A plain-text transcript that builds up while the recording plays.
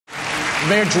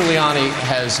Mayor Giuliani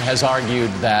has argued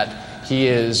that he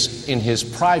is, in his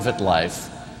private life,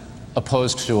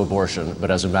 opposed to abortion,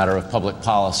 but as a matter of public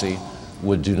policy,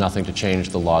 would do nothing to change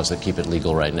the laws that keep it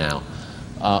legal right now.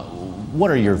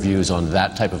 What are your views on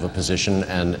that type of a position,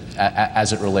 and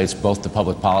as it relates both to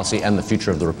public policy and the future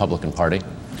of the Republican Party?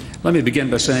 Let me begin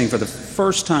by saying, for the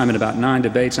first time in about 9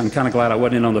 debates, I'm kind of glad I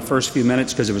wasn't in on the first few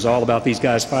minutes, because it was all about these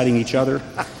guys fighting each other.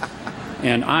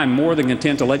 And I'm more than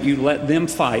content to let them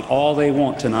fight all they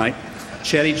want tonight,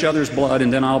 shed each other's blood,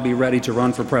 and then I'll be ready to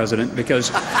run for president,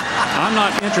 because I'm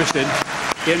not interested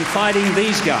in fighting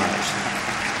these guys.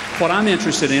 What I'm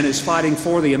interested in is fighting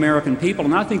for the American people,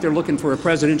 and I think they're looking for a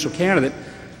presidential candidate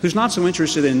who's not so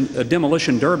interested in a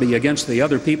demolition derby against the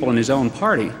other people in his own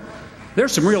party.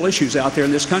 There's some real issues out there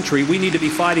in this country we need to be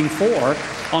fighting for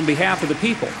on behalf of the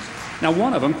people. Now,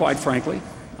 one of them, quite frankly,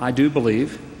 I do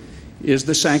believe, is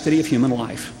the sanctity of human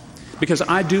life. Because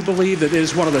I do believe that it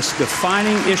is one of the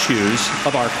defining issues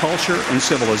of our culture and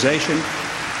civilization,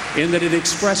 in that it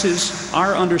expresses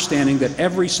our understanding that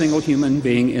every single human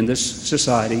being in this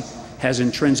society has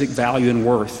intrinsic value and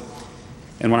worth.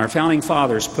 And when our founding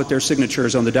fathers put their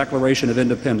signatures on the Declaration of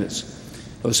Independence,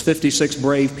 those 56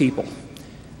 brave people,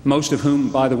 most of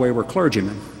whom, by the way, were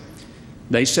clergymen,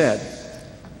 they said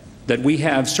that we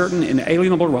have certain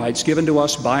inalienable rights given to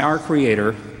us by our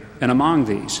Creator, and among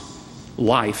these,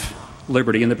 life,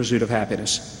 liberty, and the pursuit of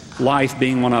happiness. Life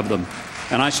being one of them.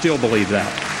 And I still believe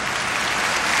that.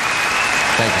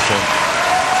 Thank you, sir.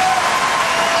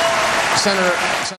 Senator,